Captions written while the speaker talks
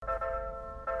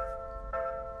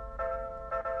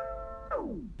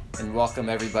and welcome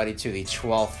everybody to the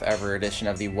 12th ever edition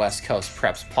of the West Coast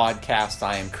Preps podcast.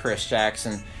 I am Chris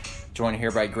Jackson, joined here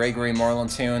by Gregory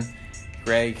Morlantoon.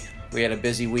 Greg, we had a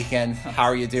busy weekend. How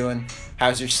are you doing?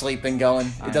 How's your sleep been going?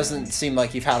 It doesn't seem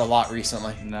like you've had a lot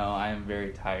recently. No, I am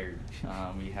very tired.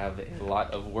 We have a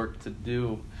lot of work to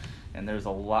do, and there's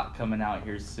a lot coming out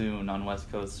here soon on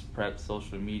West Coast Preps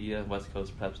social media,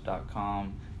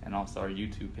 westcoastpreps.com, and also our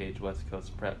YouTube page, West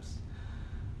Coast Preps.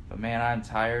 But man, I'm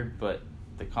tired, but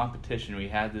the competition we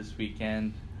had this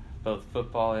weekend, both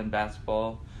football and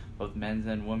basketball, both men's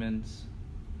and women's,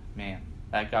 man,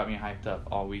 that got me hyped up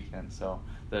all weekend. So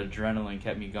the adrenaline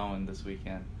kept me going this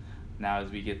weekend. Now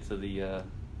as we get to the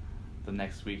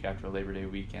next week after Labor Day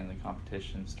weekend, the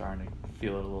competition's starting to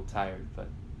feel a little tired, but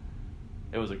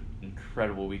it was an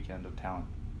incredible weekend of talent.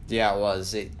 Yeah, it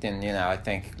was. I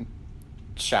think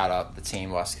shout out the team,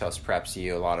 West Coast Preps.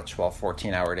 You a lot of 12,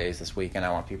 14-hour days this weekend.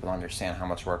 I want people to understand how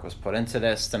much work was put into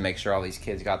this to make sure all these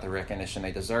kids got the recognition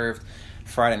they deserved.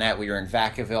 Friday night, we were in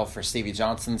Vacaville for Stevie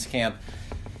Johnson's camp.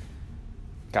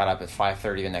 Got up at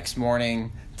 5:30 the next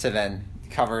morning to then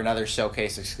cover another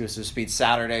showcase exclusive speed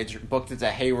Saturday. Booked it to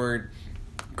Hayward.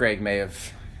 Greg may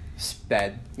have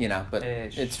sped, but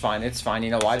it's fine. It's fine.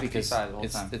 You know why? Because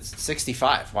it's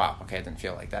 65. Wow. Okay, I didn't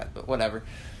feel like that, but whatever.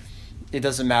 It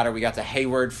doesn't matter. We got to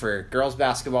Hayward for girls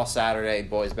basketball Saturday,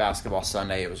 boys basketball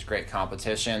Sunday. It was great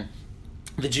competition.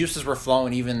 The juices were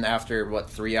flowing even after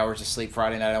 3 hours of sleep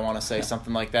Friday night. I want to say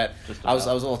something like that. I was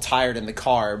a little tired in the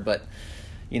car, but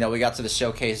we got to the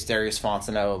showcase. Darius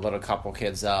Fontenot lit a couple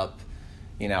kids up.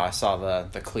 I saw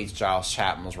the cleats. Giles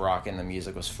Chapman was rocking. The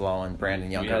music was flowing.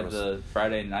 Brandon Younger was. The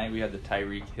Friday night. We had the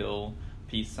Tyreek Hill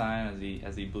peace sign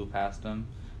as he blew past him.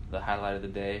 The highlight of the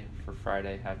day for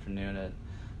Friday afternoon at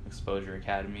Exposure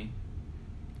Academy.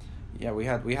 Yeah, we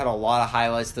had a lot of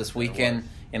highlights this weekend,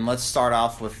 and let's start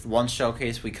off with one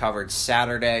showcase we covered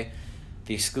Saturday,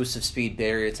 the exclusive speed Bay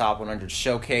Area Top 100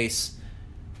 showcase.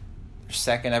 Their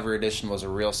second ever edition was a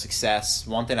real success.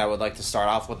 One thing I would like to start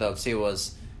off with though too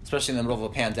was, especially in the middle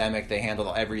of a pandemic, they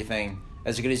handled everything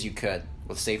as good as you could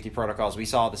with safety protocols. We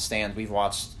saw the stands. We've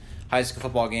watched high school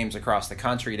football games across the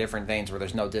country, different things where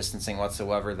there's no distancing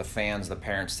whatsoever. The fans, the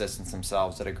parents distanced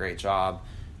themselves, did a great job.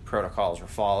 Protocols were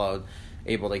followed,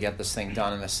 able to get this thing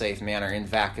done in a safe manner in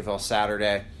Vacaville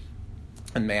Saturday.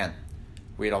 And man,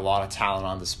 we had a lot of talent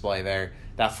on display there.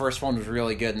 That first one was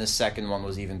really good, and this second one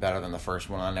was even better than the first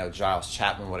one. I know Giles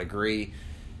Chapman would agree.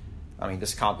 I mean,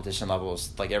 this competition level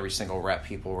was like every single rep,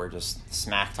 people were just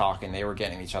smack talking. They were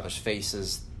getting in each other's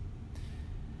faces.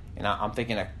 And I'm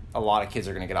thinking a lot of kids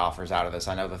are going to get offers out of this.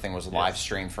 I know the thing was live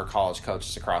streamed for college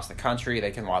coaches across the country.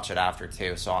 They can watch it after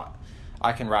too. So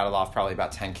I can rattle off probably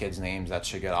about 10 kids' names that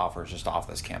should get offers just off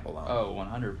this camp alone. Oh,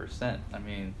 100%. I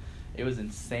mean, it was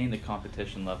insane the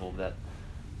competition level that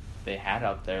they had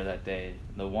out there that day.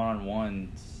 The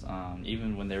one-on-ones,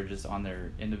 even when they were just on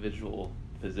their individual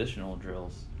positional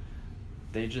drills,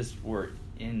 they just were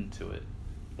into it.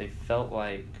 They felt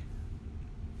like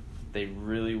they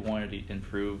really wanted to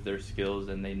improve their skills,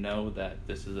 and they know that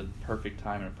this is a perfect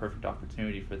time and a perfect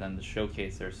opportunity for them to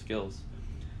showcase their skills.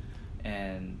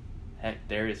 And heck,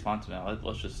 Darius Fontenot,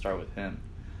 let's just start with him.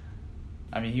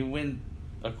 I mean,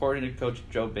 according to Coach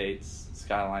Joe Bates,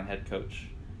 Skyline head coach,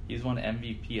 he's won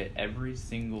MVP at every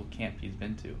single camp he's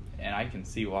been to. And I can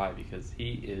see why, because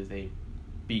he is a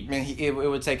beast. Man, it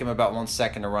would take him about 1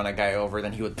 second to run a guy over,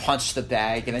 then he would punch the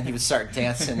bag, and then he would start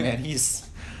dancing. Man,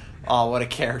 what a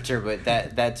character. But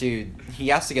that dude, he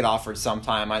has to get offered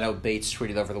sometime. I know Bates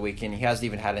tweeted over the weekend. He hasn't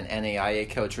even had an NAIA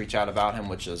coach reach out about him,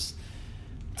 which is,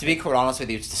 to be quite honest with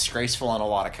you, it's disgraceful on a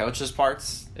lot of coaches'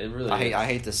 parts. It really is. I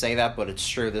hate to say that, but it's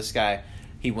true. This guy,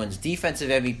 he wins defensive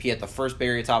MVP at the first Bay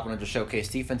Area Top 100 showcase,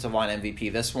 defensive line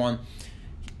MVP this one.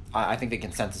 I think the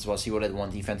consensus was he would have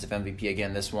won defensive MVP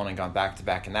again this one and gone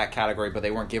back-to-back in that category, but they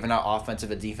weren't giving out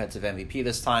offensive and defensive MVP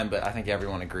this time, but I think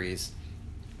everyone agrees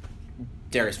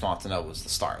Darius Fontenot was the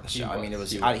star of the show.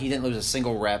 He didn't lose a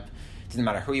single rep. Didn't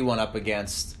matter who he went up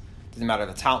against. Didn't matter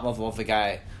the talent level of the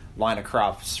guy. Line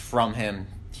across from him,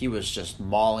 he was just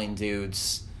mauling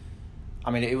dudes.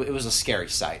 I mean, it was a scary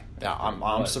sight.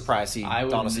 I'm surprised he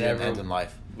honestly didn't end in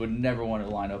life. Would never want to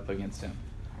line up against him.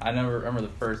 I never remember the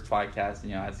first podcast.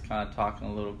 I was kind of talking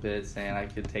a little bit, saying I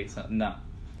could take some. No,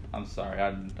 I'm sorry.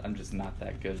 I'm just not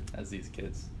that good as these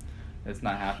kids. It's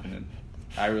not happening.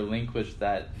 I relinquish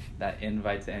that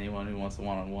invite to anyone who wants a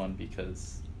one-on-one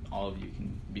because all of you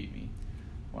can beat me.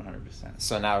 100%.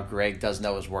 So now Greg does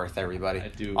know his worth, everybody. I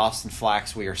do. Austin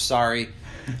Flax, we are sorry.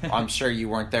 I'm sure you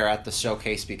weren't there at the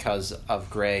showcase because of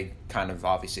Greg, kind of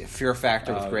obviously a fear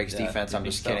factor with Greg's defense. I'm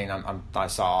just kidding. I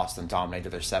saw Austin dominated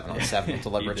their 7-on-7 with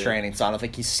deliberate training, so I don't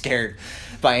think he's scared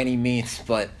by any means.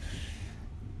 But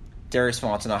Darius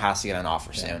Fontenot has to get an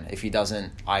offer soon. If he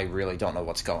doesn't, I really don't know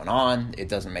what's going on. It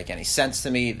doesn't make any sense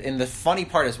to me. And the funny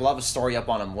part is we'll have a story up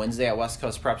on him Wednesday at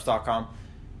westcoastpreps.com.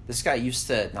 This guy used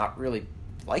to not really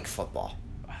like football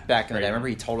back in the day. I remember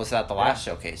he told us that at the last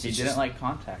showcase. He didn't like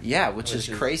contact. Yeah, which is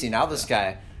crazy. Now this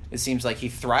guy, it seems like he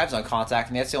thrives on contact,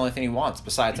 and that's the only thing he wants,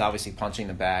 besides obviously punching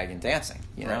the bag and dancing.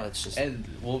 You know, it's just... And,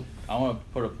 I want to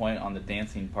put a point on the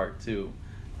dancing part, too.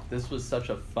 This was such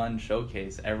a fun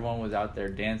showcase. Everyone was out there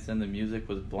dancing. The music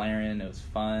was blaring. It was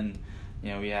fun.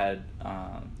 You know, we had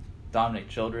Dominic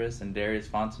Childress and Darius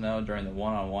Fontenot during the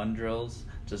one-on-one drills,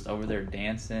 just over there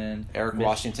dancing. Eric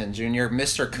Washington Jr.,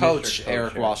 Mr. Coach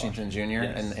Eric Washington Jr.,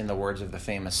 yes. in the words of the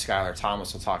famous Skylar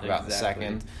Thomas we'll talk about in a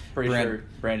second. Pretty sure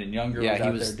Brandon Younger was out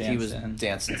there dancing. He was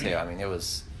dancing too. I mean, it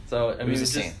was... So, I mean, it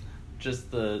was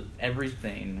just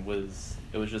everything was...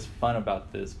 It was just fun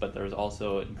about this, but there was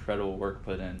also incredible work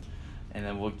put in. And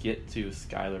then we'll get to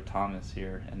Skylar Thomas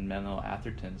here and Menlo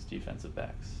Atherton's defensive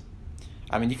backs.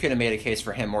 I mean, you could have made a case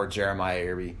for him or Jeremiah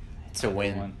Irby to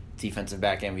win defensive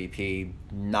back MVP.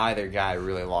 Neither guy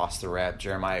really lost the rep.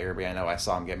 Jeremiah Irby, I know I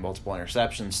saw him get multiple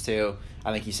interceptions too.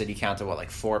 I think you said you counted,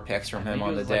 4 picks from him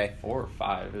on the day? Like 4 or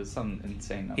 5. It was some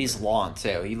insane number. He's long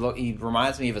too. He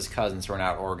reminds me of his cousins who are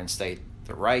now at Oregon State.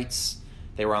 The Wrights.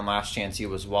 They were on Last Chance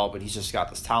U as well, but he's just got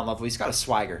this talent level. He's got a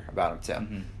swagger about him too.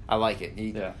 Mm-hmm. I like it.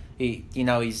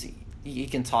 He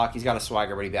can talk. He's got a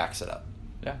swagger, but he backs it up.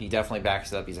 Yeah. He definitely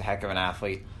backs it up. He's a heck of an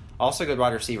athlete. Also a good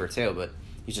wide receiver too, but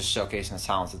he's just showcasing his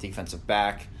talents at defensive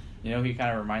back. You know, he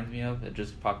kind of reminds me of, it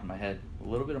just popped in my head, a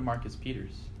little bit of Marcus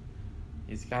Peters.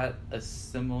 He's got a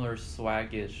similar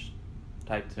swaggish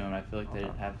type to him. I feel like they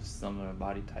have similar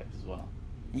body types as well.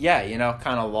 Yeah,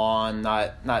 kind of long,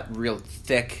 not real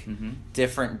thick,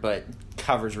 different, but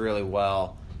covers really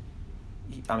well.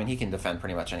 I mean, he can defend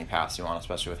pretty much any pass you want,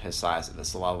 especially with his size at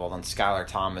this level. Then Skylar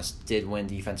Thomas did win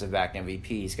defensive back MVP.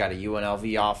 He's got a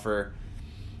UNLV offer.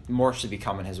 More should be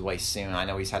coming his way soon. I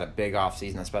know he's had a big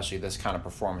offseason, especially this kind of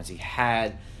performance he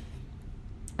had.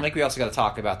 I think we also got to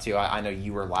talk about, too, I know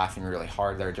you were laughing really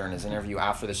hard there during his interview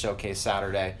after the showcase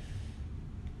Saturday.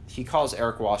 He calls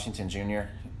Eric Washington Jr.,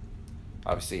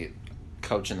 obviously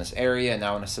coach in this area,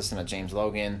 now an assistant at James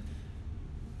Logan.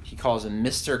 He calls him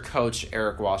Mr. Coach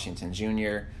Eric Washington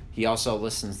Jr. He also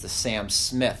listens to Sam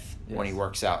Smith when he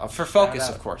works out. For Focus,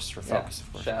 of course.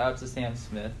 Shout out to Sam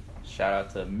Smith. Shout out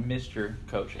to Mr.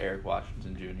 Coach Eric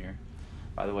Washington Jr.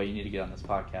 By the way, you need to get on this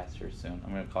podcast here soon.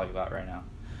 I'm going to call you out right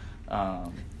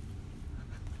now.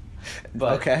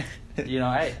 But, okay.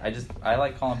 I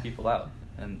like calling people out.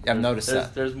 And I've noticed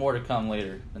that. There's more to come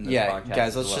later in this podcast. Yeah,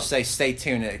 guys, let's just say stay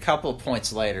tuned. A couple of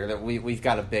points later that we've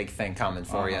got a big thing coming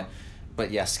for you.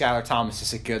 But yeah, Skylar Thomas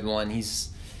is a good one.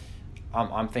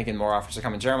 I'm thinking more offers are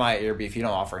coming. Jeremiah Irby, if you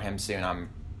don't offer him soon, I'm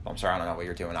sorry, I don't know what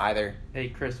you're doing either. Hey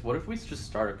Chris, what if we just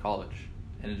start a college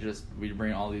and we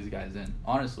bring all these guys in?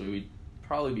 Honestly, we'd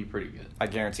probably be pretty good. I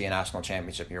guarantee a national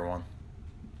championship year 1.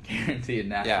 Guarantee a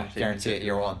national championship. Yeah, guarantee it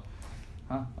year 1.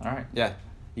 Huh? All right. Yeah.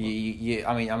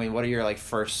 I mean, what are your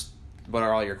what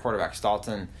are all your quarterbacks?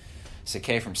 Dalton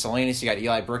Sakay from Salinas. You got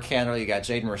Eli Brickhandler. You got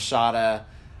Jaden Rashada.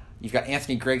 You've got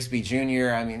Anthony Grigsby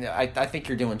Jr. I mean, I think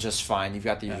you're doing just fine. You've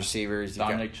got these receivers.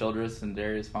 Dominic Childress and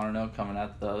Darius Fontenot coming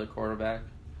at the other quarterback.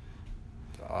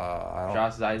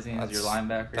 Josh Zeising is your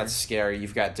linebacker. That's scary.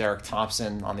 You've got Derek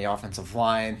Thompson on the offensive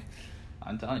line.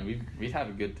 I'm telling you, we'd have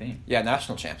a good team. Yeah,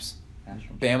 national champs.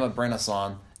 Bama, bring us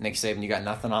on. Nick Saban, you got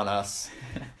nothing on us.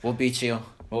 We'll beat you.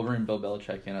 We'll bring Bill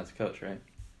Belichick in as coach, right?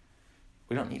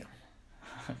 We don't need him.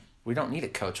 We don't need a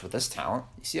coach with this talent.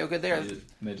 You see how good they are?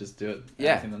 They just do it.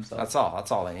 Yeah, themselves.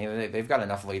 That's all they need. They've got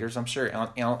enough leaders, I'm sure.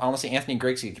 Honestly, Anthony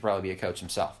Grigsby could probably be a coach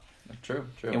himself. True.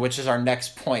 Which is our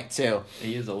next point, too.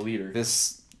 He is a leader.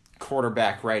 This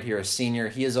quarterback right here, a senior,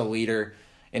 he is a leader.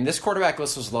 And this quarterback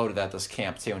list was loaded at this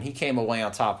camp, too. And he came away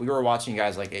on top. We were watching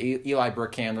guys like Eli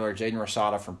Brickhandler, Jaden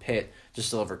Rashada from Pitt just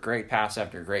deliver great pass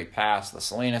after great pass. The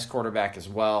Salinas quarterback as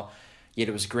well. Yet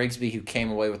it was Grigsby who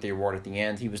came away with the award at the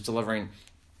end. He was delivering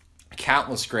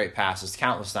countless great passes,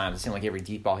 countless times. It seemed like every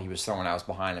deep ball he was throwing, I was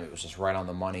behind him. It was just right on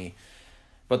the money.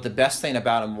 But the best thing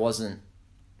about him wasn't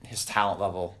his talent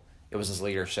level. It was his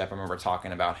leadership. I remember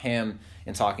talking about him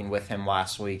and talking with him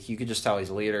last week. You could just tell he's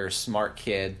a leader, a smart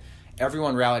kid.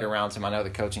 Everyone rallied around him. I know the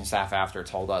coaching staff after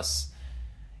told us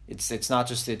it's not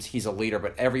just that he's a leader,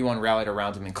 but everyone rallied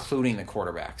around him, including the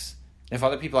quarterbacks. If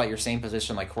other people at your same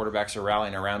position, like quarterbacks, are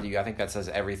rallying around you, I think that says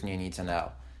everything you need to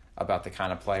know about the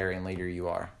kind of player and leader you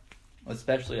are.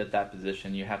 Especially at that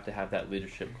position, you have to have that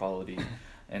leadership quality.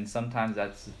 And sometimes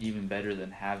that's even better than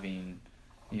having,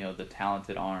 the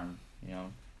talented arm.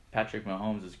 Patrick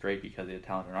Mahomes is great because he has a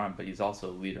talented arm, but he's also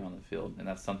a leader on the field. And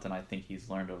that's something I think he's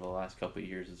learned over the last couple of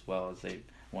years as well, as they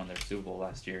won their Super Bowl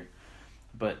last year.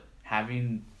 But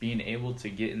being able to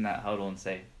get in that huddle and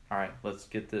say, all right, let's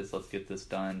get this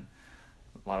done.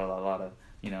 A lot of,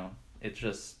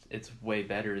 it's way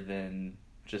better than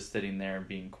just sitting there and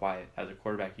being quiet. As a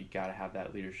quarterback, you got to have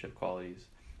that leadership qualities.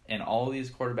 And all these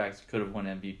quarterbacks could have won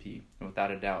MVP,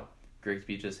 without a doubt.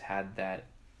 Grigsby just had that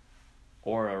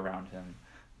aura around him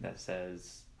that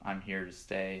says, I'm here to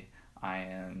stay. I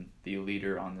am the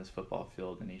leader on this football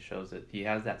field, and he shows it. He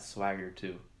has that swagger,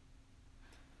 too.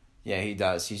 Yeah, he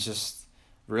does. He's just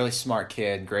a really smart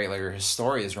kid, great leader. His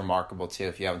story is remarkable, too.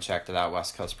 If you haven't checked it out,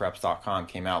 westcoastpreps.com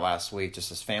came out last week. Just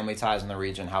his family ties in the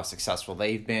region, how successful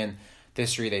they've been, the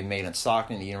history they've made in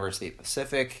Stockton, the University of the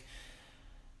Pacific.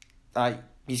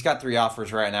 He's got 3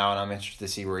 offers right now, and I'm interested to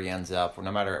see where he ends up.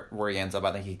 No matter where he ends up,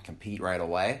 I think he can compete right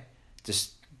away.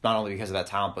 Just not only because of that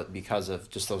talent, but because of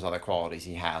just those other qualities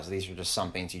he has. These are just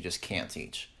some things you just can't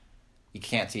teach. You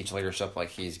can't teach leadership like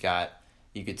he's got.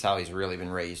 You could tell he's really been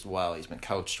raised well. He's been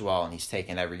coached well, and he's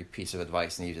taken every piece of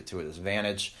advice and used it to his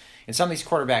advantage. And some of these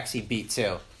quarterbacks he beat,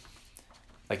 too.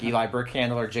 Like Eli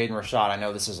Burkhandler, Jaden Rashad. I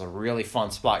know this is a really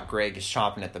fun spot Greg is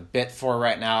chomping at the bit for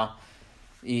right now.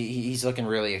 He's looking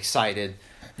really excited.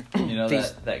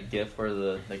 That gif where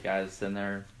the guy's sitting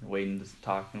there waiting to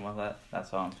talk and all that? That's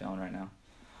how I'm feeling right now.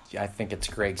 I think it's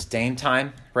Greg's Dame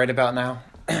time right about now.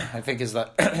 I think is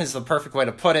the perfect way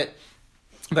to put it.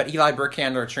 But Eli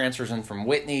Burkhandler transfers in from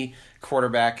Whitney,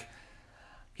 quarterback.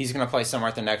 He's going to play somewhere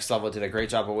at the next level. Did a great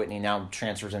job at Whitney. Now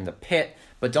transfers into Pitt.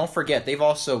 But don't forget, they've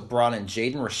also brought in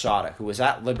Jaden Rashada, who was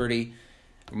at Liberty,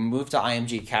 moved to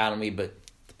IMG Academy, but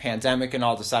the pandemic and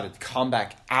all decided to come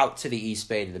back out to the East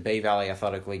Bay, to the Bay Valley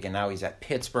Athletic League, and now he's at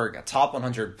Pittsburgh, a top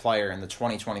 100 player in the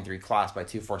 2023 class by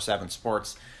 247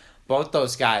 Sports. Both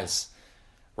those guys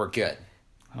were good.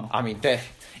 Oh. I mean,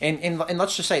 and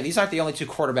let's just say these aren't the only 2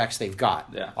 quarterbacks they've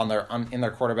got in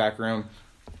their quarterback room.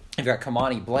 You've got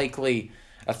Kamani Blakely,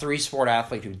 a 3-sport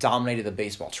athlete who dominated the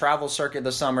baseball travel circuit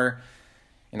this summer.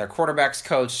 And their quarterbacks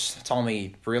coach told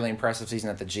me really impressive season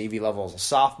at the JV level as a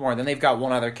sophomore. Then they've got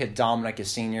one other kid, Dominic, a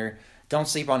senior. Don't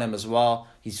sleep on him as well.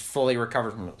 He's fully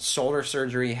recovered from shoulder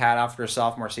surgery he had after his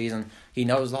sophomore season. He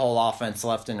knows the whole offense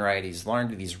left and right. He's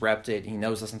learned it. He's repped it. He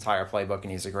knows this entire playbook,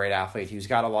 and he's a great athlete. He's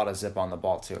got a lot of zip on the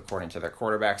ball, too, according to their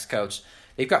quarterbacks coach.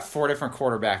 They've got 4 different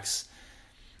quarterbacks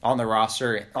on the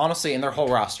roster. Honestly, and their whole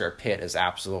roster at Pitt is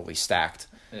absolutely stacked.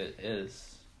 It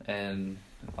is. And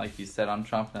like you said, I'm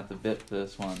chomping at the bit for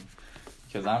this one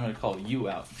because I'm going to call you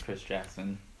out, Chris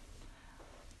Jackson.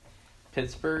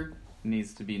 Pittsburgh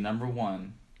needs to be number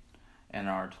 1 in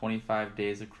our 25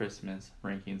 Days of Christmas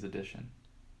rankings edition.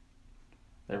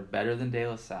 They're better than De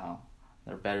La Salle.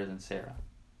 They're better than Sarah.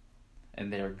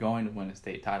 And they are going to win a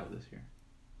state title this year.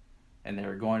 And they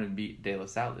are going to beat De La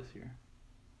Salle this year.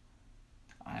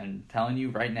 I'm telling you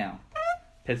right now,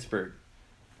 Pittsburgh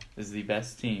is the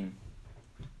best team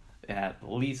in at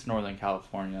least Northern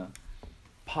California,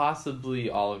 possibly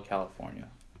all of California.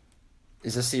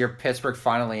 Is this the year Pittsburgh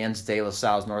finally ends De La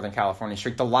Salle's Northern California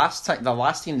streak? The last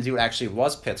team to do it actually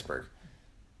was Pittsburgh.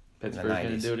 Pittsburgh's going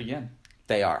to do it again.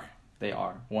 They are.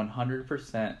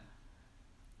 100%.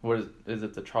 What is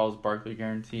it? The Charles Barkley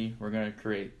guarantee? We're going to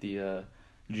create the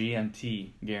GMT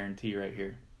guarantee right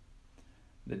here.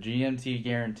 The GMT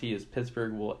guarantee is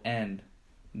Pittsburgh will end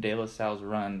De La Salle's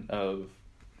run of,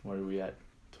 what are we at,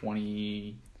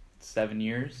 27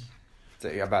 years?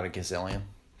 About a gazillion.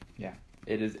 Yeah.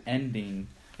 It is ending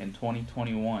in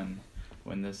 2021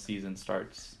 when this season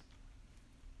starts.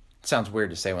 Sounds weird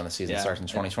to say when the season starts in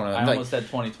 2021. I almost said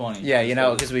 2020. Yeah,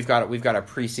 because we've got a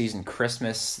preseason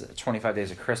Christmas, 25 Days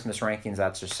of Christmas rankings.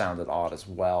 That just sounded odd as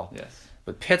well. Yes.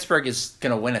 But Pittsburgh is going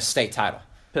to win a state title.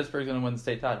 Pittsburgh's going to win the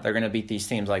state title. They're going to beat these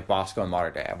teams like Bosco and Mater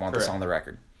Dei. I want this on the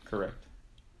record. Correct.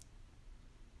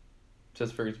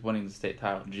 Pittsburgh is winning the state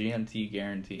title. GMT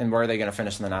guarantee. And where are they going to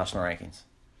finish in the national rankings?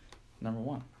 Number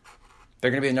 1. They're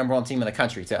going to be the number 1 team in the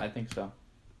country, too. I think so.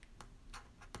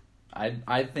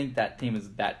 I think that team is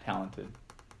that talented.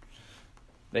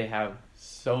 They have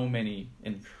so many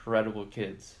incredible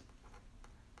kids.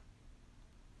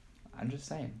 I'm just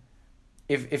saying.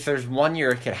 If there's one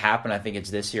year it could happen, I think it's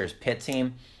this year's Pitt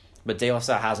team. But De La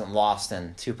Salle hasn't lost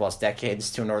in 2+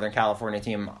 decades to a Northern California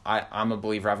team. I'm a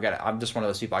believer. I'm just one of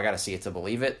those people. I got to see it to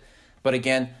believe it. But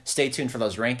again, stay tuned for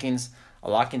those rankings. a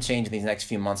lot can change in these next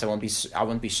few months. I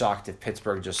wouldn't be shocked if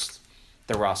Pittsburgh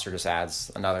the roster just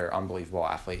adds another unbelievable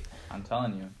athlete. I'm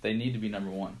telling you, they need to be number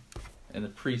one in the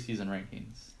preseason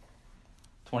rankings.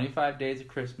 25 Days of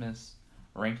Christmas,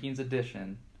 rankings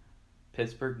edition,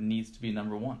 Pittsburgh needs to be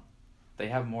number one. They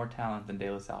have more talent than De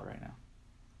La Salle right now.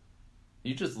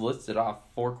 You just listed off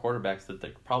 4 quarterbacks that they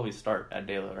could probably start at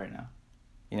De La right now.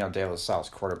 You know, De La Salle's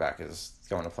quarterback is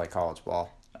going to play college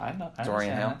ball. I know. I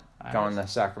Dorian Hill, going to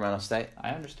Sacramento State. I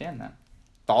understand that.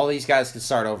 All these guys could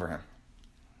start over him.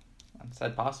 I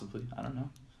said possibly. I don't know.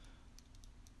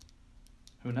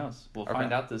 Who knows? We'll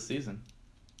find out this season.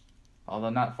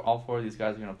 Although not all 4 of these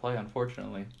guys are going to play,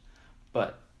 unfortunately.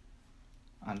 But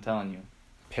I'm telling you.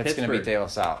 Pitt's going to beat De La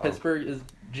Salle. Pittsburgh is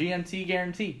GMT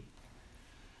guarantee.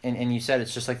 And you said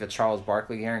it's just like the Charles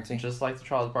Barkley guarantee? Just like the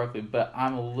Charles Barkley, but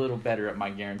I'm a little better at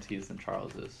my guarantees than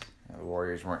Charles is. The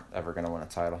Warriors weren't ever going to win a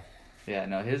title. Yeah,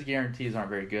 no, his guarantees aren't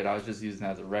very good. I was just using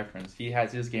that as a reference. He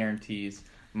has his guarantees.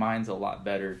 Mine's a lot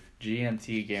better.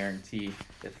 GMT guarantee.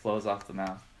 It flows off the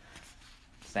mouth.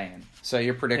 Saying. So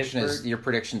your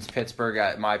prediction's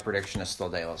Pittsburgh. My prediction is still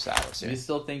De La Salle this year. You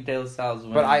still think De La Salle's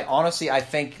winning? But I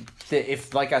think that if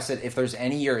there's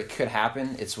any year it could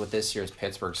happen, it's with this year's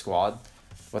Pittsburgh squad.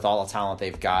 With all the talent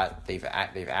they've got, they've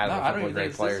added a couple of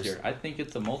great players. This year. I think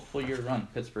it's a multiple-year run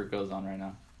Pittsburgh goes on right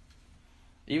now.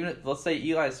 Even if, let's say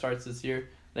Eli starts this year,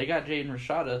 they got Jaden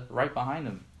Rashada right behind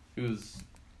him, who's,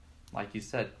 like you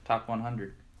said, top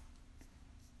 100.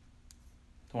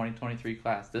 2023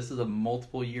 class. This is a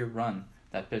multiple-year run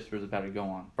that Pittsburgh's about to go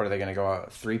on. What are they going to go out?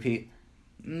 3-peat?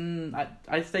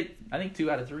 I think 2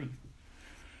 out of 3.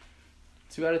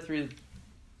 2 out of 3 the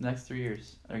next 3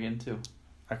 years. They're getting 2.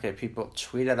 Okay, people,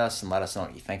 tweet at us and let us know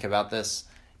what you think about this.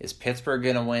 Is Pittsburgh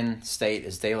going to win state?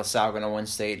 Is De La Salle going to win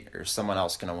state? Or is someone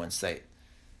else going to win state?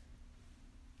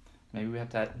 Maybe we have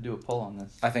to do a poll on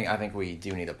this. I think we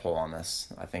do need a poll on this.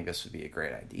 I think this would be a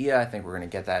great idea. I think we're going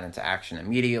to get that into action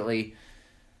immediately.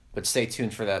 But stay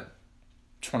tuned for that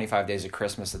 25 Days of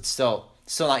Christmas. It's still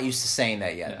not used to saying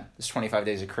that yet. Yeah. This 25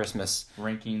 Days of Christmas.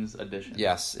 Rankings edition.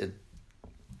 Yes, it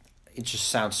just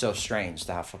sounds so strange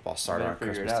to have football start on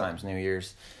Christmas times, New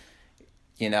Year's.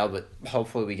 But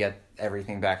hopefully we get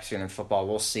everything back soon in football.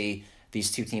 We'll see.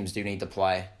 These 2 teams do need to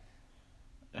play.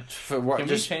 Can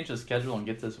we change the schedule and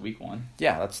get this week 1?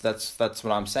 Yeah, that's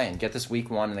what I'm saying. Get this week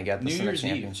 1 and then get this in the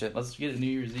championship. Let's get it New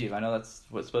Year's Eve. I know that's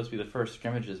what's supposed to be the first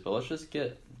scrimmages, but let's just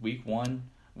get week 1,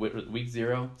 week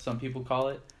 0, some people call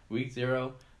it. Week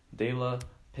 0, De La,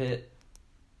 Pitt,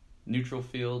 neutral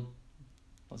field.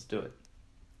 Let's do it.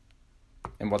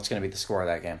 And what's going to be the score of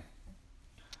that game?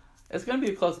 It's going to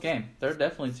be a close game. There are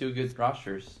definitely 2 good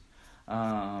rosters.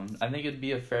 I think it'd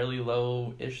be a fairly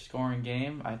low-ish scoring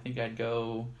game. I think I'd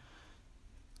go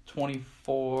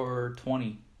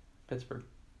 24-20 Pittsburgh.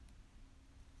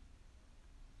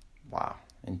 Wow.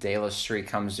 And De La's streak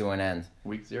comes to an end.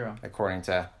 Week 0. According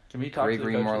to Can we talk to the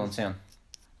Green coaches? Moreland soon.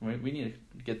 We need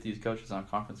to get these coaches on a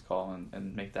conference call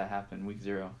and make that happen. Week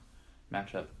 0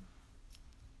 matchup.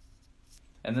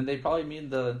 And then they probably mean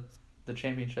the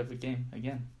championship game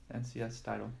again. NCS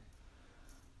title.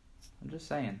 I'm just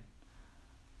saying.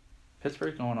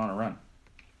 Pittsburgh's going on a run.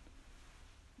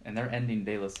 And they're ending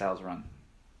De La Salle's run.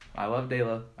 I love De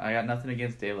La. I got nothing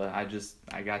against De La.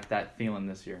 I got that feeling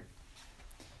this year.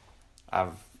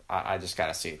 I just got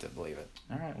to see it to believe it.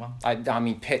 All right, well. I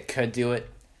mean, Pitt could do it.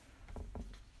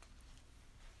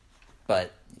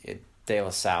 But De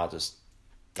La Salle just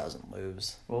doesn't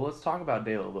lose. Well, let's talk about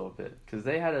De La a little bit. Because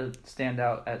they had to stand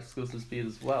out at exclusive speed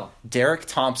as well. Derek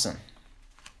Thompson.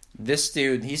 This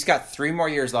dude, he's got 3 more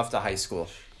years left of high school.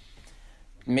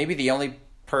 Maybe the only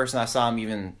person I saw him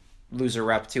even lose a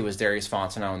rep to was Darius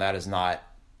Fontenot, and that is not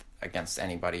against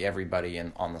anybody. Everybody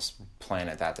on this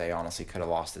planet that day honestly could have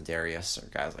lost to Darius, or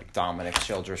guys like Dominic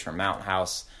Childress from Mountain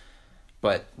House.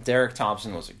 But Derek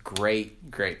Thompson was a great,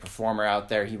 great performer out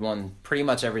there. He won pretty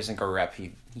much every single rep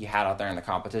he had out there in the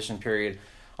competition period.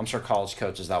 I'm sure college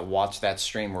coaches that watched that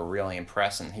stream were really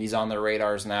impressed, and he's on their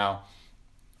radars now.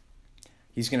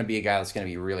 He's going to be a guy that's going to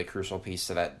be a really crucial piece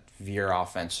to that Veer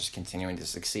offense, just continuing to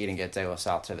succeed and get De La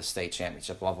Salle to the state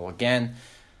championship level again.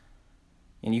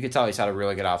 And you can tell he's had a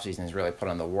really good offseason. He's really put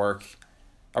in the work.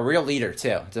 A real leader,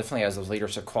 too. Definitely has those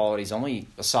leadership qualities. Only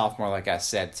a sophomore, like I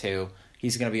said, too.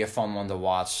 He's going to be a fun one to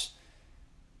watch.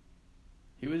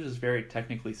 He was just very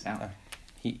technically sound.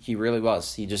 He really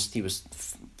was.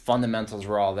 Fundamentals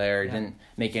were all there. He didn't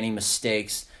make any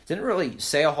mistakes. Didn't really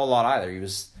say a whole lot either. He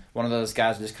was one of those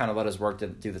guys who just kind of let his work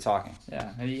do the talking.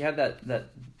 Yeah, and he had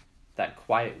that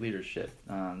quiet leadership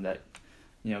that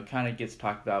kind of gets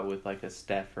talked about with like a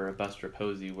Steph or a Buster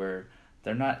Posey, where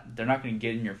they're not going to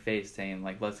get in your face saying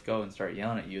like let's go and start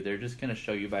yelling at you. They're just going to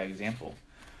show you by example.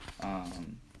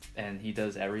 And he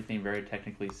does everything very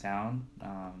technically sound.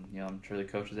 I'm sure the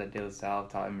coaches at De La Salle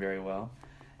taught him very well,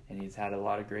 and he's had a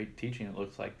lot of great teaching. It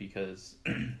looks like because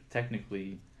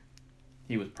technically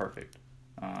he was perfect.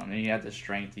 And he had the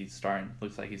strength.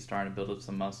 Looks like he's starting to build up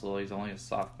some muscle. He's only a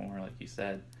sophomore, like you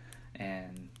said,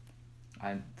 and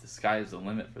the sky is the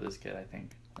limit for this kid. I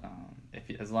think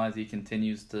as long as he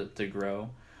continues to grow,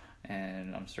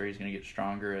 and I'm sure he's going to get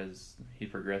stronger as he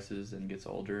progresses and gets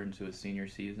older into his senior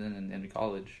season and into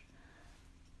college.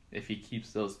 If he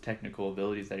keeps those technical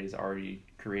abilities that he's already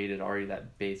created,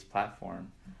 that base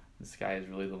platform, the sky is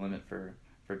really the limit for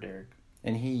Derek.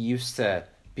 And he used to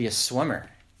be a swimmer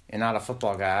and not a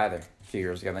football guy either a few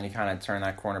years ago. Then he kind of turned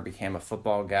that corner, became a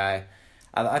football guy.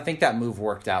 I think that move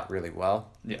worked out really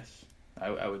well. Yes,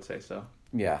 I would say so.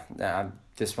 Yeah,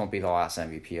 this won't be the last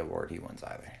MVP award he wins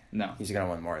either. No. He's going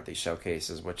to win more at these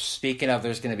showcases, which, speaking of,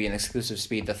 there's going to be an exclusive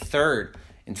speed, the third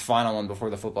and final one before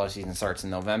the football season starts in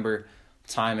November.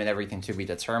 Time and everything to be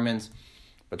determined,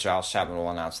 but Giles Chapman will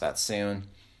announce that soon.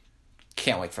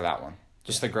 Can't wait for that one.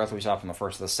 Just the growth we saw from the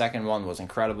first. The second one was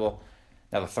incredible.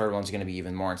 Now the third one's going to be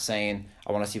even more insane.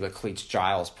 I want to see what cleats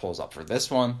Giles pulls up for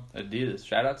this one. Adidas.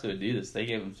 Shout out to Adidas. They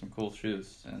gave him some cool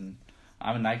shoes. And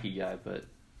I'm a Nike guy, but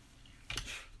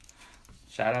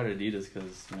shout out Adidas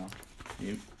because,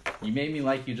 you made me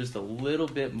like you just a little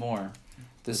bit more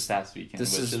this past weekend,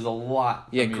 which is a lot.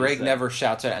 Yeah, Greg never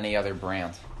shouts at any other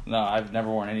brand. No, I've never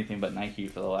worn anything but Nike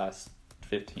for the last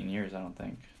 15 years, I don't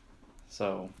think.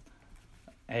 So,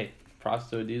 hey, props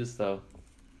to Adidas, though.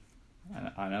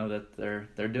 I know that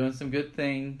they're doing some good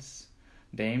things.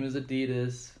 Dame is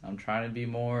Adidas. I'm trying to be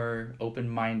more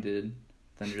open-minded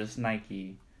than just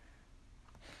Nike.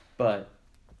 But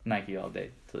Nike all day,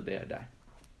 till the day I die.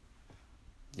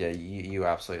 Yeah, you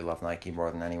absolutely love Nike more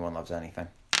than anyone loves anything.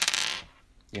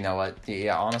 You know what?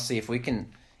 Yeah, honestly, if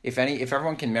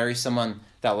everyone can marry someone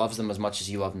that loves them as much as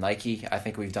you love Nike, I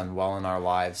think we've done well in our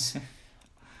lives.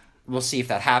 We'll see if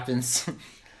that happens.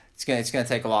 It's gonna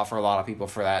take a lot for a lot of people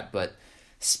for that. But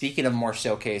speaking of more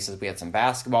showcases, we had some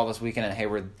basketball this weekend at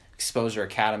Hayward Exposure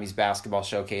Academy's basketball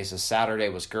showcases. Saturday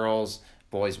was girls,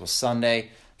 boys was Sunday.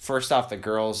 First off, the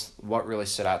girls, what really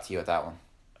stood out to you at that one?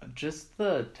 Just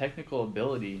the technical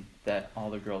ability that all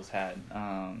the girls had.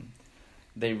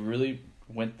 They really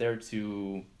went there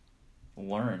to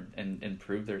learn and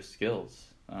improve their skills.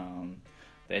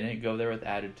 They didn't go there with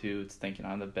attitudes, thinking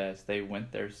I'm the best. They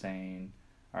went there saying,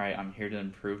 all right, I'm here to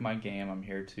improve my game. I'm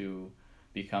here to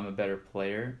become a better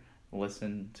player.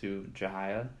 Listen to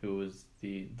Jahia, who was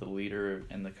the leader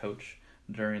and the coach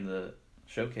during the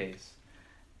showcase.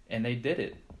 And they did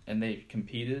it. And they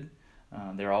competed.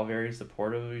 They're all very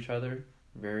supportive of each other,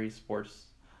 very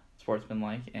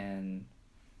sportsmanlike, and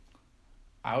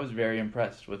I was very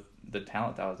impressed with the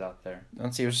talent that was out there.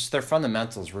 Let's see, their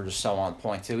fundamentals were just so on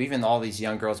point, too. Even all these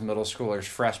young girls, middle schoolers,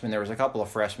 freshmen, there was a couple of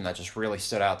freshmen that just really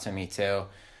stood out to me, too.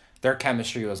 Their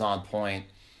chemistry was on point.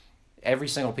 Every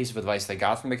single piece of advice they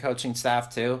got from the coaching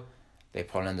staff, too, they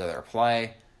put into their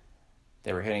play.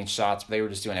 They were hitting shots, but they were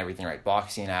just doing everything right.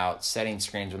 Boxing out, setting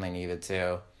screens when they needed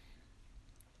to.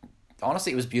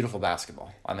 Honestly, it was beautiful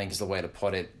basketball, I think is the way to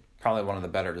put it. Probably one of the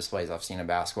better displays I've seen in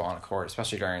basketball on a court,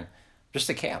 especially during just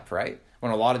the camp, right?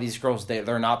 When a lot of these girls,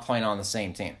 they're not playing on the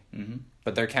same team. Mm-hmm.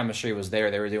 But their chemistry was there.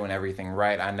 They were doing everything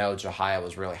right. I know Jahia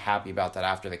was really happy about that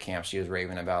after the camp. She was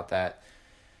raving about that.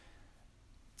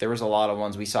 There was a lot of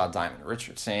ones. We saw Diamond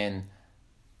Richardson,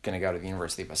 going to go to the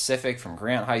University of Pacific from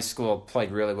Grant High School,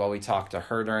 played really well. We talked to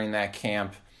her during that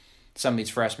camp. Some of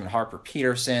these freshmen, Harper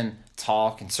Peterson,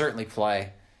 tall, can certainly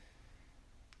play.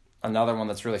 Another one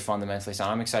that's really fundamentally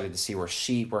sound. I'm excited to see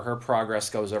where her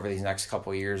progress goes over these next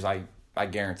couple of years. I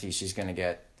guarantee she's going to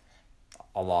get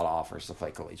a lot of offers to play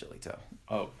collegiately too.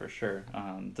 Oh, for sure.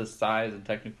 The size and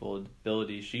technical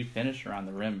ability, she finished around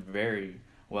the rim very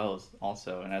well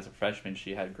also. And as a freshman,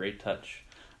 she had great touch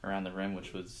around the rim,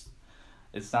 which was,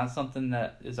 it's not something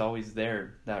that is always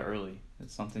there that early.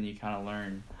 It's something you kind of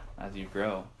learn as you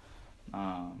grow.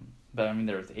 But I mean,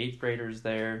 there was 8th graders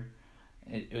there.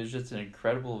 It was just an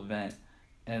incredible event.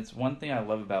 And it's one thing I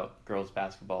love about girls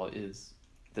basketball is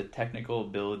the technical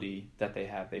ability that they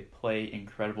have. They play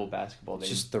incredible basketball. They it's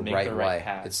just the right way.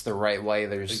 Pass. It's the right way.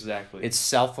 Exactly. It's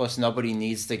selfless. Nobody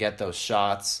needs to get those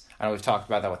shots. I know we've talked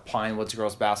about that with Pinewood's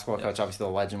girls basketball coach, obviously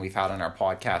the legend we've had on our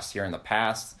podcast here in the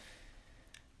past.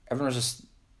 Everyone was just,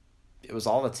 it was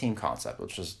all a team concept,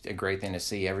 which was a great thing to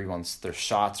see. Their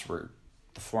shots were,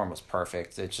 the form was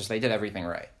perfect. It's just, they did everything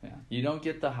right. Yeah. You don't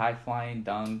get the high-flying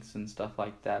dunks and stuff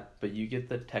like that, but you get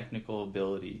the technical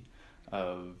ability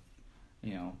of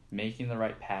making the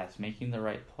right pass, making the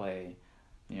right play,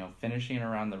 finishing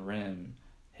around the rim,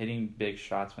 hitting big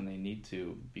shots when they need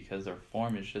to, because their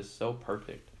form is just so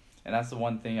perfect. And that's the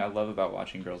one thing I love about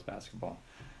watching girls basketball,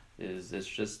 is it's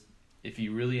just, if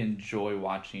you really enjoy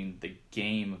watching the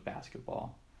game of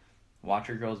basketball, watch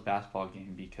your girls basketball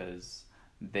game, because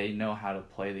they know how to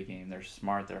play the game. They're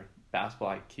smart. Their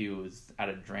basketball IQ is at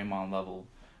a Draymond level,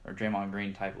 or Draymond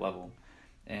Green type level.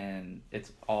 And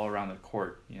it's all around the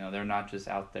court. They're not just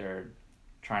out there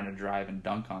trying to drive and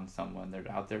dunk on someone. They're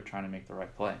out there trying to make the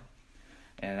right play.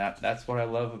 And that's what I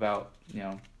love about,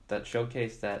 that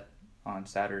showcase that on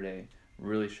Saturday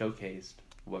really showcased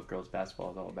what girls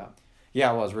basketball is all about.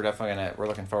 Yeah, it was. We're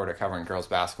looking forward to covering girls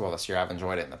basketball this year. I've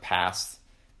enjoyed it in the past.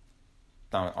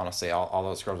 Honestly, all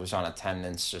those girls we saw in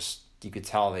attendance, just, you could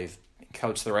tell they've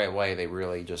coached the right way. They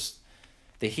really just,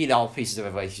 they heed all pieces of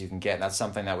advice you can get, and that's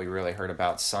something that we really heard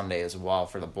about Sunday as well.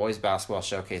 For the boys basketball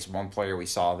showcase, one player we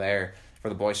saw there for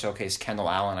the boys showcase, Kendall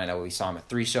Allen. I know we saw him at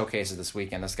 3 showcases this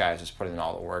weekend. This guy is just putting in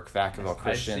all the work. Vacaville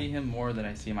Christian. I see him more than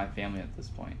I see my family at this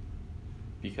point,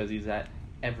 because he's at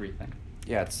everything.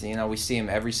 Yeah, it's, we see him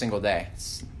every single day.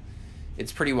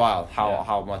 It's pretty wild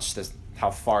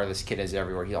how far this kid is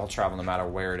everywhere. He'll travel no matter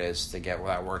where it is to get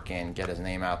that work in, get his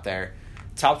name out there.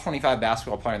 Top 25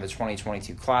 basketball player in the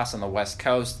 2022 class on the West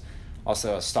Coast.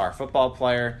 Also a star football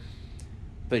player.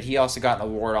 But he also got an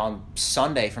award on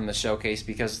Sunday from the showcase,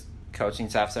 because coaching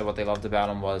staff said what they loved about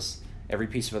him was every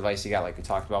piece of advice he got, like we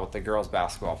talked about with the girls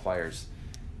basketball players.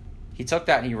 He took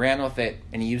that and he ran with it,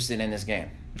 and he used it in his game,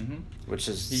 which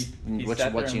is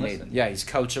what you need. Yeah, he's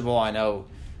coachable. I know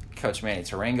Coach Manny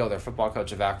Tarango, their football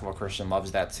coach of Vacaville Christian,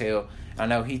 loves that too. I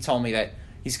know he told me that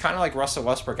he's kind of like Russell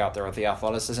Westbrook out there with the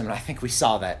athleticism, and I think we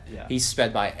saw that. Yeah. He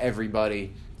sped by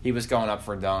everybody. He was going up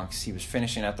for dunks. He was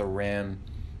finishing at the rim.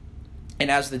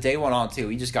 And as the day went on, too,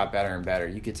 he just got better and better.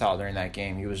 You could tell during that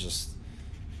game he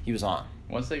was on.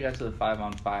 Once they got to the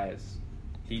 5-on-5s,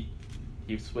 he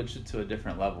switched it to a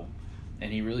different level.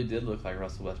 And he really did look like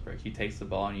Russell Westbrook. He takes the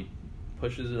ball and he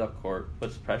pushes it up court,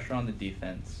 puts pressure on the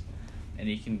defense, and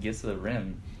he can get to the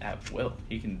rim at will.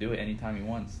 He can do it anytime he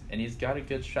wants. And he's got a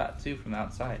good shot, too, from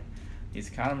outside. He's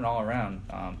kind of an all-around.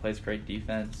 Plays great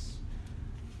defense.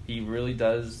 He really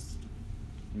does.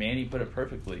 Manny put it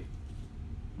perfectly,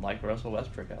 like Russell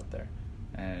Westbrook out there.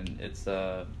 And it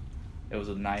was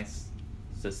nice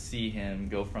to see him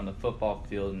go from the football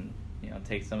field and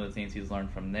take some of the things he's learned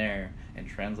from there and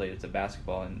translate it to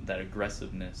basketball, and that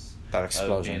aggressiveness, that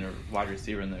explosion, of being a wide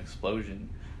receiver and the explosion,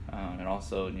 and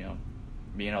also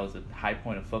being able to high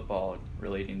point of football,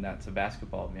 relating that to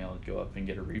basketball, being able to go up and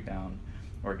get a rebound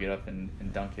or get up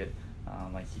and dunk it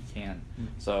like he can.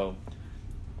 So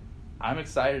I'm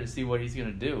excited to see what he's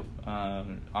going to do.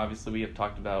 Obviously, we have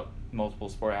talked about multiple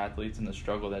sport athletes and the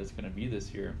struggle that it's going to be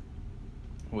this year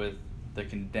with the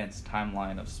condensed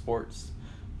timeline of sports.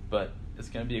 But it's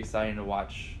going to be exciting to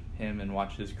watch him and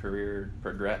watch his career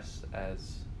progress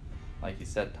as, like you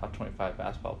said, top 25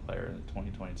 basketball player in the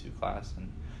 2022 class. And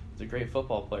he's a great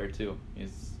football player, too.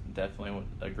 He's definitely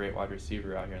a great wide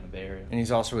receiver out here in the Bay Area. And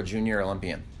he's also a junior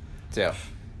Olympian, too.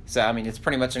 So, it's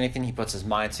pretty much anything he puts his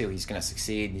mind to, he's going to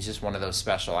succeed. He's just one of those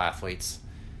special athletes.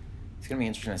 It's going to be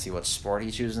interesting to see what sport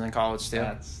he chooses in college, too.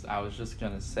 I was just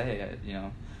going to say,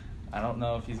 I don't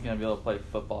know if he's going to be able to play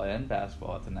football and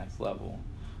basketball at the next level.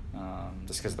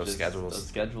 Just because of those schedules. Those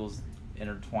schedules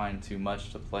intertwine too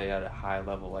much to play at a high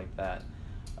level like that.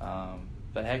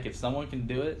 But heck, if someone can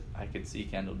do it, I could see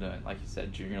Kendall doing it. Like you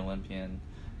said, junior Olympian,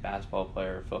 basketball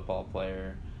player, football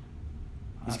player.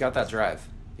 He's got that drive.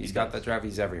 He's got that drive.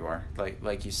 He's everywhere.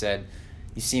 Like you said,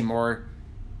 you see more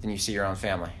than you see your own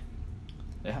family.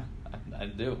 Yeah, I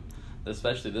do.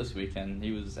 Especially this weekend.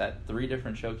 He was at 3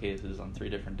 different showcases on 3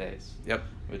 different days. Yep.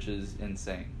 Which is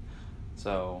insane.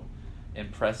 So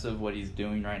impressive what he's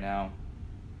doing right now,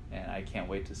 and I can't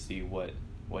wait to see what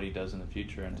he does in the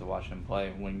future and to watch him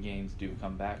play when games do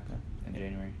come back in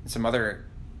January. And some other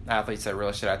athletes that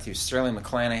really stood out to you. Sterling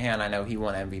McClanahan, I know he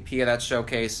won MVP of that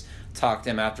showcase. Talked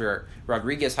to him after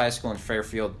Rodriguez High School in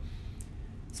Fairfield,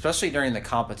 especially during the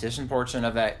competition portion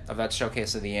of that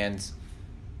showcase at the end.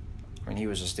 He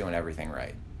was just doing everything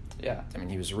right. Yeah.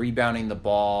 He was rebounding the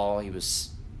ball. He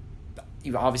was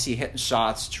obviously hitting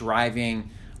shots, driving,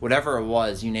 whatever it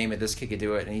was, you name it, this kid could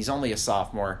do it. And he's only a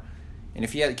sophomore. And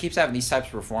if he keeps having these types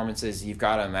of performances, you've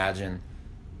got to imagine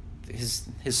his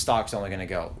stock's only going to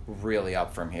go really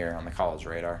up from here on the college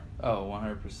radar. Oh,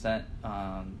 100%.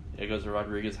 It goes to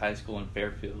Rodriguez High School in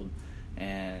Fairfield,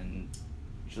 and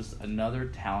just another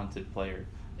talented player.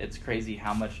 It's crazy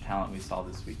how much talent we saw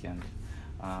this weekend.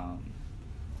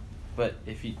 But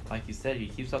if he, like you said, he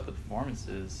keeps up the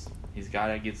performances, he's got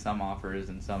to get some offers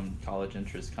and some college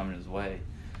interest coming his way.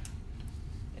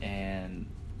 And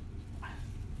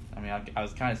I mean, I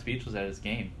was kind of speechless at his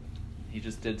game. He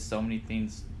just did so many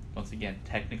things, once again,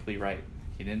 technically right.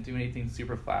 He didn't do anything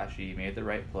super flashy. He made the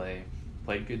right play,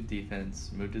 played good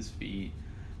defense, moved his feet.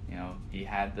 You know, he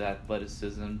had the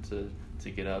athleticism to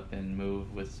get up and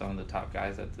move with some of the top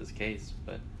guys at the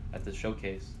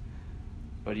showcase.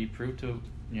 But he proved to,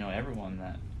 you know, everyone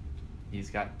that he's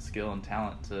got skill and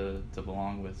talent to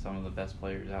belong with some of the best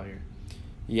players out here.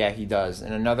 Yeah, he does.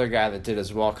 And another guy that did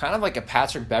as well, kind of like a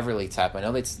Patrick Beverly type. I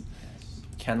know that's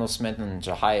Kendall Smith and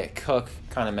Jahia Cook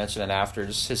kind of mentioned it after,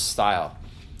 just his style.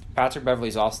 Patrick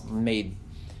Beverly's also made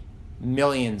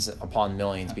millions upon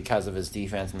millions because of his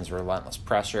defense and his relentless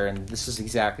pressure, and this is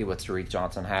exactly what Tariq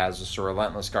Johnson has, just a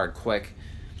relentless guard, quick.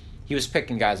 He was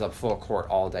picking guys up full court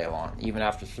all day long, even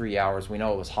after 3 hours. We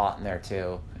know it was hot in there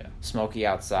too. Yeah. Smoky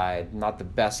outside, not the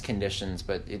best conditions,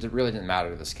 but it really didn't matter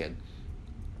to this kid.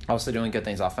 Also doing good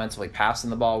things offensively, passing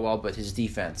the ball well, but his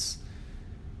defense,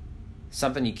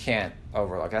 something you can't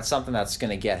overlook. That's something that's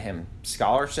going to get him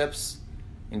scholarships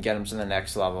and get him to the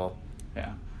next level.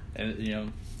 Yeah, and you know,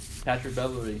 Patrick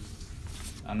Beverly,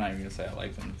 I'm not even going to say I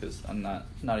like him because I'm not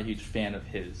a huge fan of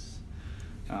his.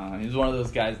 He's one of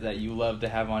those guys that you love to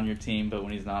have on your team, but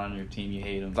when he's not on your team, you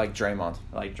hate him. Like Draymond.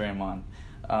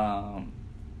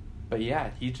 But yeah,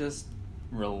 he just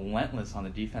relentless on the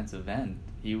defensive end.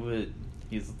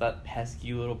 He's that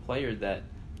pesky little player that,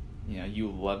 you know, you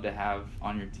love to have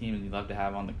on your team and you love to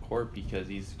have on the court because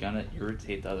he's going to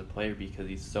irritate the other player because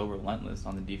he's so relentless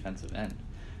on the defensive end.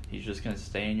 He's just going to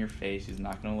stay in your face. He's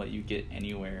not going to let you get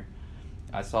anywhere.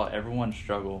 I saw everyone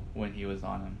struggle when he was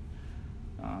on him.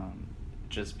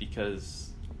 Just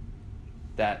because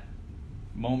that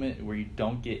moment where you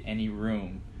don't get any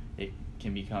room, it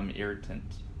can become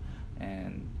irritant.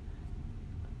 And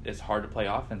it's hard to play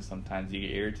offense sometimes. You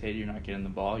get irritated, you're not getting the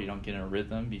ball, you don't get in a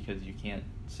rhythm because you can't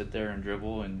sit there and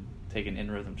dribble and take an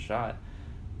in-rhythm shot.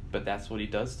 But that's what he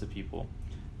does to people.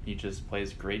 He just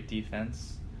plays great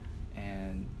defense,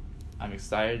 and I'm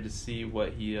excited to see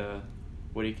what he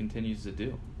continues to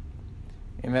do.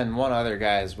 And then one other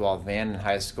guy as well, Van in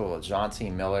high school, John T.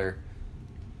 Miller.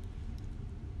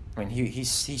 I mean, he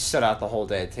stood out the whole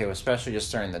day too, especially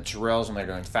just during the drills when they're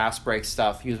doing fast break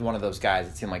stuff. He was one of those guys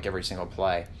that seemed like every single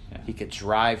play. Yeah. He could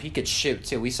drive, he could shoot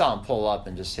too. We saw him pull up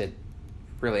and just hit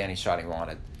really any shot he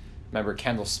wanted. Remember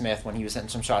Kendall Smith, when he was hitting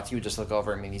some shots, he would just look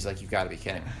over at me and he's like, "You've got to be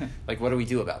kidding me. Like, what do we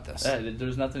do about this?"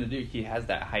 There's nothing to do. He has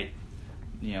that height.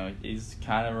 You know, he's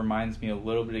kind of reminds me a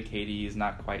little bit of KD. He's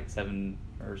not quite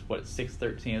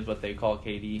 6'13" is what they call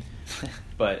KD.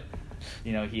 But,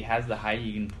 you know, he has the height.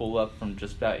 He can pull up from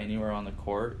just about anywhere on the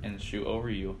court and shoot over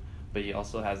you. But he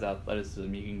also has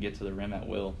athleticism. He can get to the rim at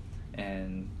will.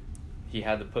 And he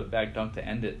had the putback dunk to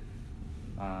end it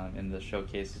in the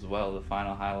showcase as well, the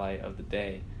final highlight of the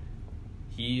day.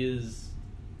 He's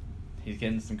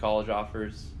getting some college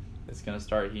offers. It's going to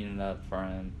start heating up for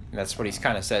him. And that's what he's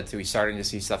kind of said, too. He's starting to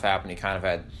see stuff happen. He kind of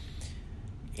had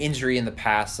injury in the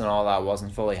past and all that,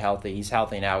 wasn't fully healthy. He's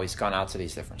healthy now. He's gone out to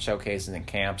these different showcases and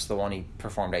camps. The one he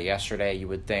performed at yesterday, you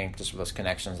would think, just with those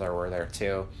connections that were there,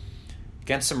 too.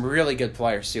 Against some really good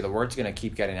players, too. The word's going to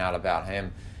keep getting out about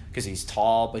him because he's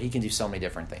tall, but he can do so many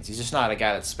different things. He's just not a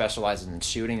guy that specializes in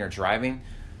shooting or driving.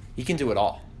 He can do it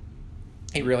all.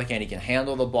 He really can. He can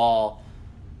handle the ball.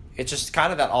 It's just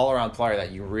kind of that all-around player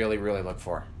that you really, really look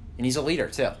for. And he's a leader,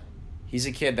 too. He's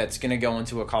a kid that's going to go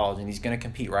into a college and he's going to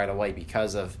compete right away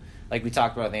because of, like we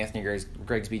talked about with Anthony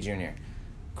Grigsby Jr.,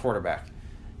 quarterback.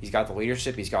 He's got the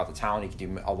leadership. He's got the talent. He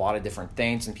can do a lot of different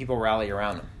things, and people rally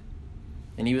around him.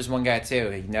 And he was one guy, too.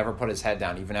 He never put his head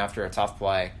down. Even after a tough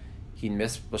play, he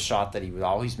missed a shot that he would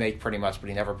always make pretty much, but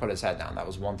he never put his head down. That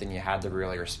was one thing you had to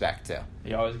really respect, too.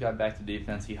 He always got back to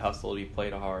defense. He hustled. He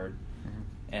played hard. Mm-hmm.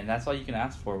 And that's all you can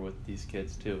ask for with these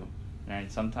kids, too.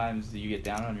 Right? Sometimes you get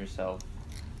down on yourself,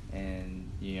 and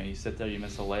you sit there, you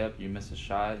miss a layup, you miss a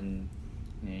shot, and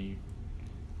you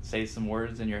say some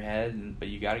words in your head, but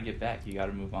you got to get back. You got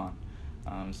to move on,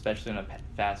 especially in a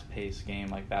fast-paced game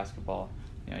like basketball.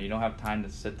 You don't have time to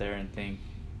sit there and think,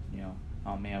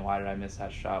 oh man, why did I miss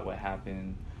that shot? What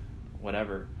happened?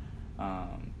 Whatever.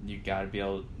 You got to be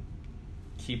able to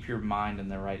keep your mind in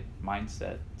the right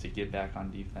mindset to get back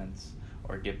on defense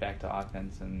or get back to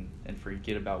offense and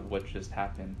forget about what just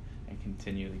happened and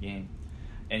continue the game.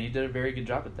 And he did a very good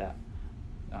job at that.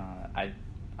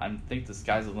 I think the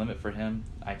sky's the limit for him.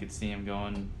 I could see him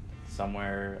going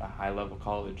somewhere, a high-level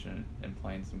college, and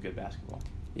playing some good basketball.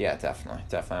 Yeah, definitely.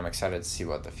 I'm excited to see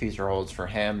what the future holds for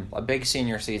him. A big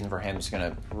senior season for him is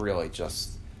going to really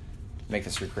just make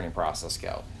this recruiting process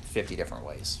go 50 different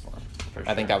ways for him. For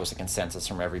I think sure. that was the consensus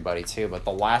from everybody too. But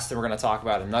the last thing we're going to talk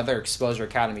about, another Exposure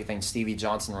Academy thing, Stevie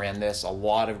Johnson ran this. A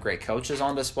lot of great coaches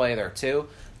on display there too.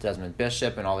 Desmond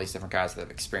Bishop and all these different guys that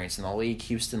have experience in the league.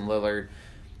 Houston Lillard.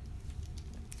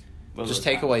 Just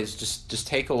takeaways, just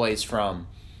takeaways from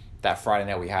that Friday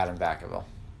night we had in Vacaville.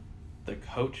 The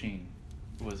coaching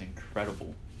was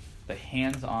incredible. The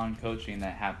hands-on coaching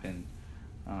that happened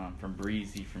from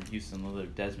Breezy, from Houston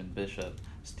Lillard, Desmond Bishop,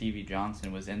 Stevie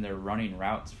Johnson was in there running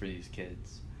routes for these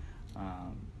kids.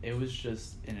 It was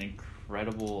just an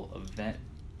incredible event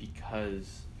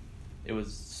because it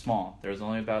was small. There was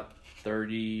only about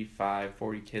 35,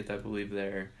 40 kids, I believe,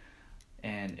 there,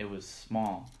 and it was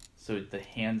small. So the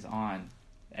hands-on,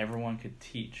 everyone could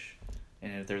teach.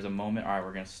 And if there's a moment, all right,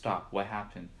 we're going to stop. What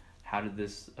happened? How did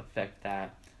this affect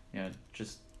that?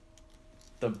 Just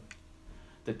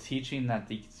the teaching that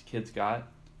these kids got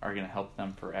are going to help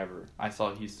them forever. I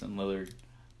saw Houston Lillard,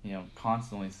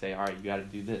 constantly say, all right, you got to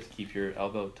do this. Keep your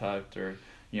elbow tucked, or,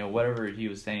 whatever he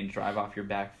was saying, drive off your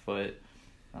back foot,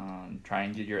 try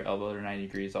and get your elbow to 90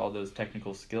 degrees, all those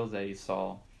technical skills that he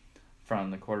saw from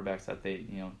the quarterbacks that they,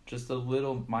 just the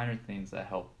little minor things that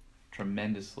help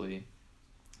tremendously,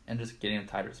 and just getting a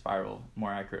tighter spiral,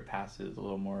 more accurate passes, a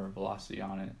little more velocity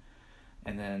on it.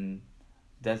 And then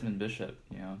Desmond Bishop,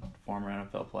 former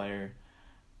NFL player,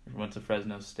 went to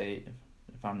Fresno State,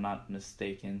 if I'm not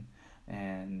mistaken,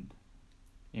 and,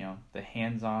 the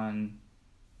hands-on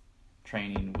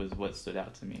training was what stood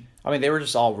out to me. I mean, they were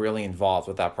just all really involved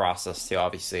with that process too,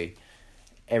 obviously.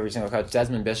 Every single coach.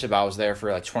 Desmond Bishop, I was there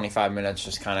for like 25 minutes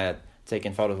just kind of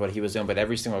taking photos of what he was doing, but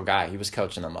every single guy, he was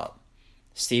coaching them up.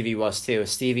 Stevie was too.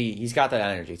 Stevie, he's got that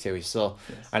energy too. He's still,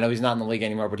 yes. I know he's not in the league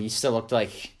anymore, but he still looked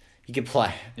like he could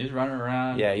play. He was running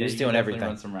around. Yeah, he was doing everything.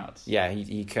 Run some routes. Yeah,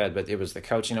 he could, but it was the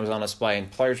coaching that was on display, and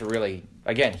players were really,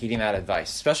 again, heeding that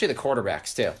advice, especially the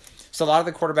quarterbacks too. So a lot of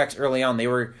the quarterbacks early on,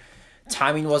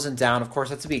 timing wasn't down. Of course,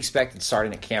 that's to be expected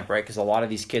starting at camp, right? Because a lot of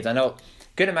these kids, I know a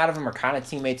good amount of them are kind of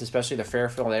teammates, especially the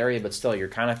Fairfield area, but still, you're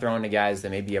kind of throwing to guys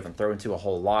that maybe you haven't thrown to a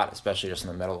whole lot, especially just in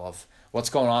the middle of what's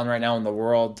going on right now in the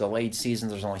world, delayed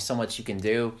seasons, there's only so much you can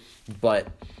do. But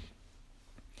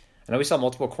I know we saw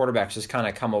multiple quarterbacks just kind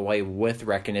of come away with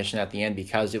recognition at the end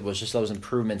because it was just those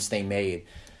improvements they made.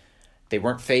 They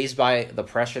weren't fazed by the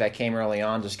pressure that came early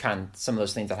on, just kind of some of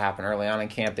those things that happened early on in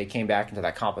camp. They came back into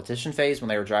that competition phase when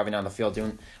they were driving down the field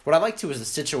doing what I like to is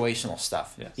the situational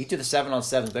stuff. Yes. You do the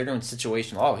 7-on-7s, they're doing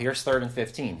situational. Oh, here's 3rd and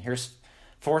 15. Here's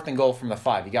 4th and goal from the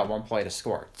 5. You got one play to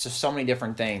score. It's just so many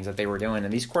different things that they were doing,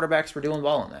 and these quarterbacks were doing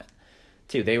well in that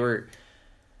too.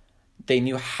 They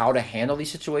knew how to handle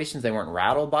these situations. They weren't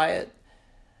rattled by it,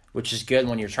 which is good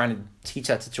when you're trying to teach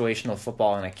that situational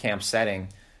football in a camp setting.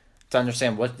 To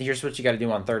understand here's what you got to do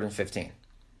on 3rd and 15.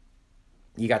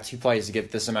 You got 2 plays to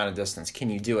get this amount of distance. Can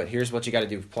you do it? Here's what you got to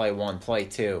do. Play 1, play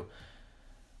 2.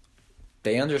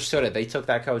 They understood it. They took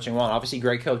that coaching well. And obviously,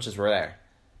 great coaches were there,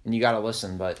 and you got to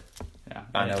listen. But yeah,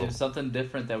 I know it's something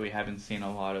different that we haven't seen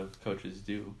a lot of coaches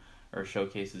do or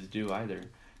showcases do either.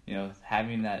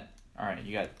 Having that. All right,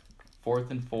 you got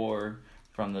 4th and 4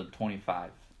 from the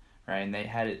 25, right? And they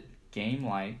had it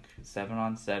game-like,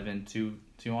 7-on-7,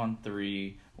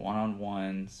 2-on-3,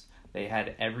 1-on-1s. They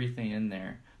had everything in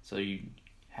there, so you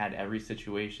had every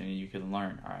situation and you could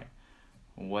learn, all right,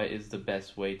 what is the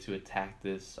best way to attack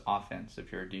this offense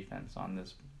if you're a defense on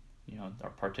this, a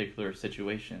particular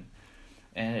situation.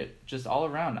 And it just all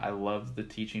around, I love the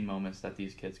teaching moments that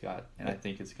these kids got, and I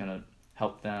think it's going to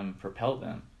help them, propel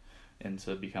them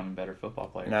into becoming better football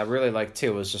players. And I really like,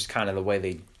 too, was just kind of the way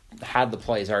they had the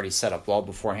plays already set up well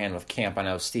beforehand with camp. I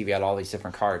know Stevie had all these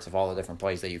different cards of all the different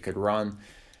plays that you could run.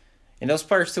 And those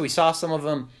players, too, we saw some of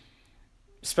them,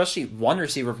 especially one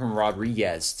receiver from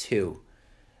Rodriguez, too.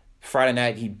 Friday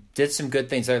night, he did some good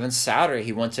things there. Then Saturday,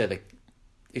 he went to the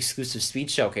exclusive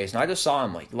speed showcase, and I just saw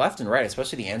him like left and right,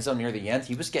 especially the end zone near the end.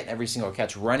 He was getting every single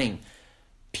catch, running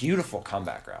beautiful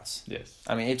comeback routes. Yes.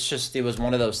 I mean, it was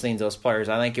one of those things, those players.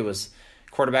 I think it was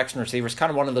quarterbacks and receivers, kind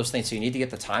of one of those things. So you need to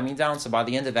get the timing down. So by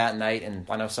the end of that night, and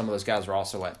I know some of those guys were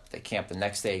also at the camp the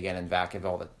next day again in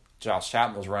Vacaville that Josh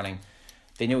Chapman was running.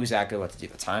 They knew exactly what to do.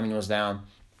 The timing was down.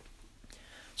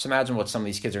 So imagine what some of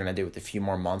these kids are going to do with a few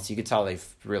more months. You could tell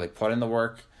they've really put in the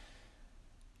work.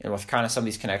 And with kind of some of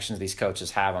these connections these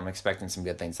coaches have, I'm expecting some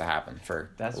good things to happen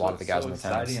for a lot of the guys in attendance. That's what's so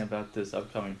exciting about this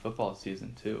upcoming football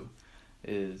season, too,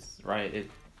 is, right,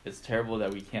 it's terrible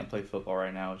that we can't play football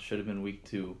right now. It should have been week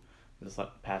 2 this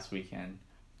past weekend.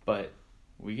 But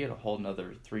we get a whole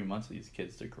another 3 months of these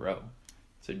kids to grow,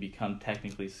 to become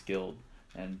technically skilled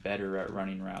and better at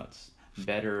running routes,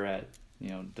 better at,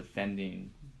 defending,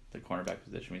 the cornerback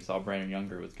position. We saw Brandon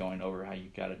Younger was going over how you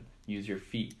got to use your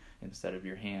feet instead of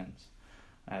your hands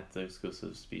at the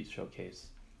Exclusive Speed Showcase.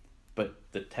 But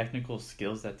the technical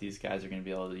skills that these guys are going to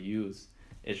be able to use,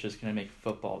 it's just going to make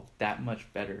football that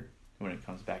much better when it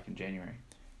comes back in January.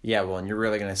 Yeah, well, and you're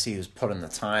really going to see who's put in the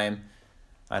time.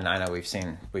 And I know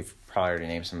we've probably already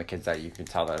named some of the kids that you can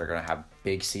tell that are going to have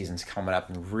big seasons coming up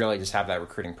and really just have that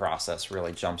recruiting process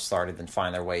really jump-started and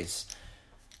find their ways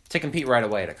to compete right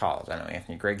away to college. I know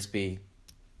Anthony Grigsby,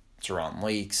 Jerron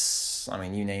Leaks, I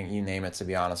mean, you name it, to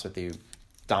be honest with you.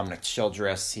 Dominic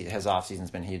Childress, his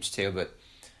offseason's been huge too, but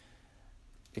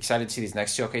excited to see these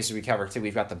next showcases we cover too.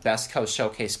 We've got the Best Coast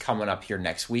Showcase coming up here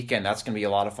next weekend. That's going to be a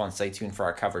lot of fun. Stay tuned for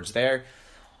our coverage there.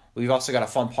 We've also got a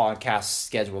fun podcast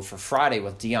scheduled for Friday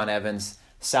with Dion Evans,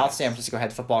 South San Francisco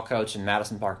head football coach and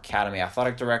Madison Park Academy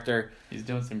athletic director. He's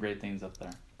doing some great things up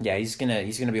there. Yeah, he's gonna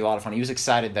be a lot of fun. He was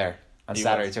excited there on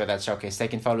Saturday too at that showcase,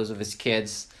 taking photos of his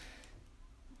kids.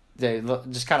 They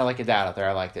look just kind of like a dad out there.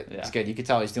 I liked it. Yeah. It's good. You could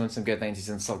tell he's doing some good things. He's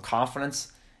instilled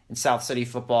confidence in South City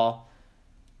football.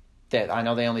 That I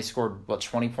know they only scored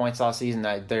 20 points last season.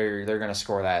 They're going to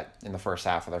score that in the first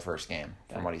half of their first game,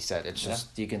 from what he said. It's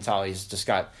just you can tell he's just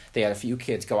got. They had a few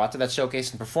kids go out to that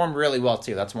showcase and perform really well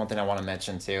too. That's one thing I want to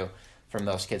mention too. From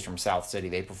those kids from South City,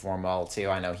 they perform well too.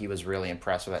 I know he was really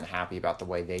impressed with it and happy about the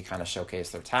way they kind of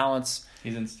showcase their talents.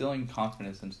 He's instilling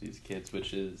confidence into these kids,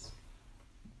 which is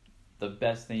the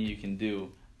best thing you can do,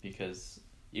 because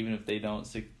even if they don't,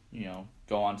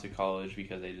 go on to college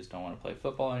because they just don't want to play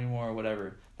football anymore or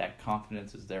whatever, that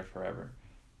confidence is there forever.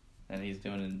 And he's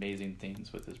doing amazing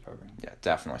things with his program. Yeah,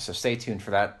 definitely. So stay tuned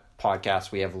for that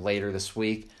podcast we have later this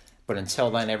week. But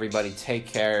until then, everybody, take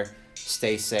care,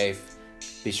 stay safe.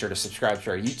 Be sure to subscribe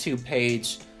to our YouTube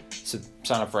page. Sign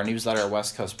up for our newsletter at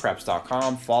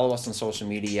westcoastpreps.com. Follow us on social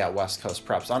media at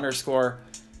westcoastpreps_.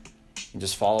 And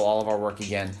just follow all of our work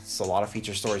again. So a lot of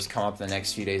feature stories come up in the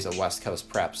next few days at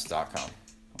westcoastpreps.com.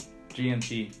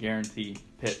 GMT, guarantee,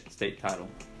 Pitt state title.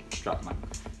 Drop the mic.